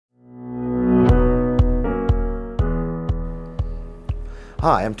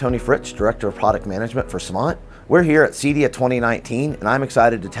Hi, I'm Tony Fritz, Director of Product Management for Savant. We're here at CEDIA 2019, and I'm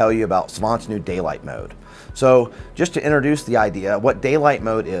excited to tell you about Savant's new DayLight mode. So just to introduce the idea, what DayLight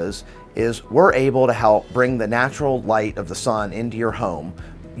mode is we're able to help bring the natural light of the sun into your home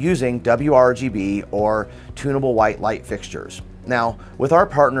using WRGB or tunable white light fixtures. Now, with our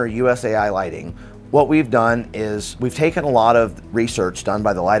partner USAI Lighting, what we've done is we've taken a lot of research done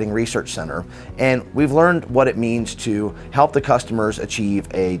by the Lighting Research Center, and we've learned what it means to help the customers achieve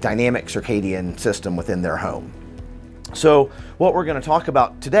a dynamic circadian system within their home. So what we're going to talk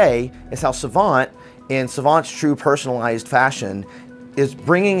about today is how Savant, in Savant's true personalized fashion, is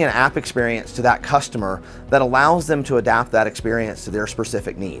bringing an app experience to that customer that allows them to adapt that experience to their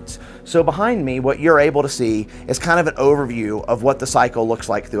specific needs. So behind me, what you're able to see is kind of an overview of what the cycle looks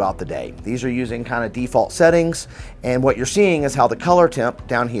like throughout the day. These are using kind of default settings, and what you're seeing is how the color temp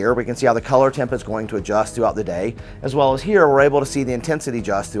down here, we can see how the color temp is going to adjust throughout the day, as well as here we're able to see the intensity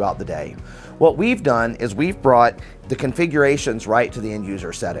adjust throughout the day. What we've done is we've brought the configurations right to the end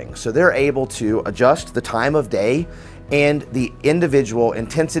user settings. So they're able to adjust the time of day and the individual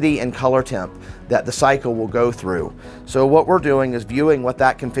intensity and color temp that the cycle will go through. So what we're doing is viewing what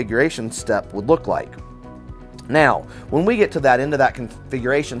that configuration step would look like. Now, when we get to that end of that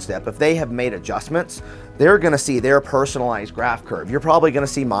configuration step, if they have made adjustments, they're going to see their personalized graph curve. You're probably going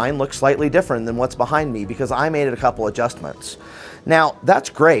to see mine look slightly different than what's behind me because I made a couple adjustments. Now, that's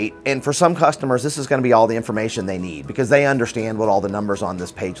great, and for some customers, this is going to be all the information they need because they understand what all the numbers on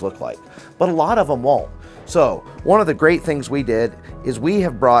this page look like. But a lot of them won't. So one of the great things we did is we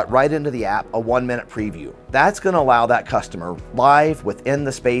have brought right into the app a 1-minute preview. That's going to allow that customer live within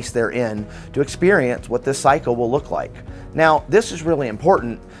the space they're in to experience what this cycle will look like. Now, this is really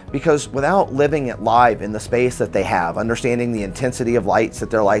important because without living it live in the space that they have, understanding the intensity of lights that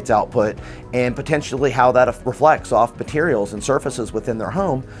their lights output and potentially how that reflects off materials and surfaces within their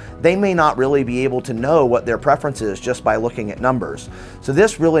home, they may not really be able to know what their preference is just by looking at numbers. So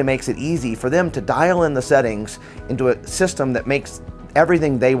this really makes it easy for them to dial in the settings into a system that makes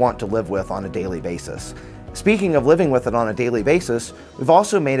everything they want to live with on a daily basis. Speaking of living with it on a daily basis, we've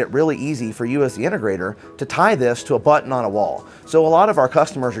also made it really easy for you as the integrator to tie this to a button on a wall. So a lot of our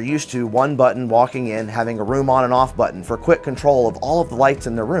customers are used to one button walking in, having a room on and off button for quick control of all of the lights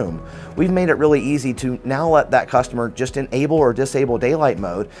in their room. We've made it really easy to now let that customer just enable or disable DayLight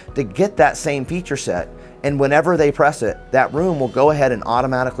mode to get that same feature set, and whenever they press it, that room will go ahead and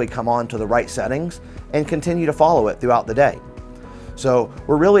automatically come on to the right settings and continue to follow it throughout the day. So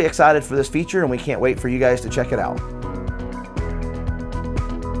we're really excited for this feature and we can't wait for you guys to check it out.